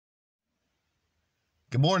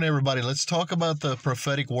Good morning, everybody. Let's talk about the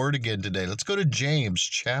prophetic word again today. Let's go to James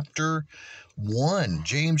chapter 1.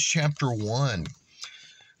 James chapter 1.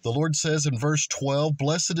 The Lord says in verse 12,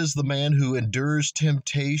 "Blessed is the man who endures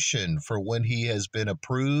temptation, for when he has been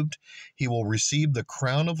approved, he will receive the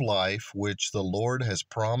crown of life which the Lord has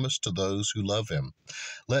promised to those who love him.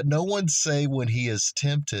 Let no one say when he is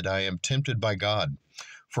tempted, I am tempted by God.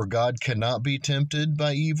 For God cannot be tempted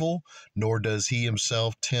by evil, nor does he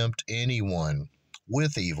himself tempt anyone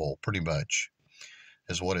with evil," pretty much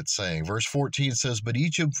is what it's saying. Verse 14 says, "But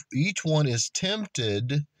each one is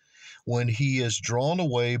tempted when he is drawn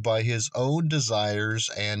away by his own desires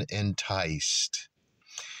and enticed."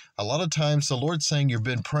 A lot of times the Lord's saying, you've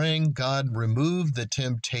been praying, God, remove the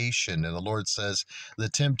temptation. And the Lord says, the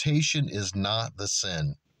temptation is not the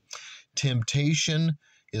sin. Temptation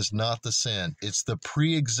is not the sin. It's the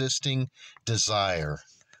pre-existing desire.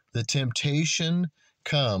 The temptation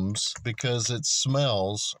comes because it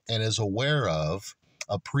smells and is aware of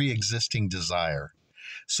a pre-existing desire.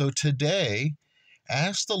 So today,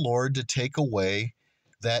 ask the Lord to take away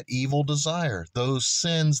that evil desire, those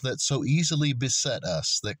sins that so easily beset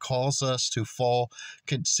us, that cause us to fall,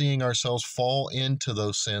 seeing ourselves fall into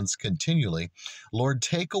those sins continually. Lord,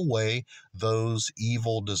 take away those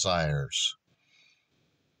evil desires.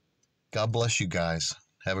 God bless you guys.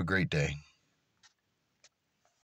 Have a great day.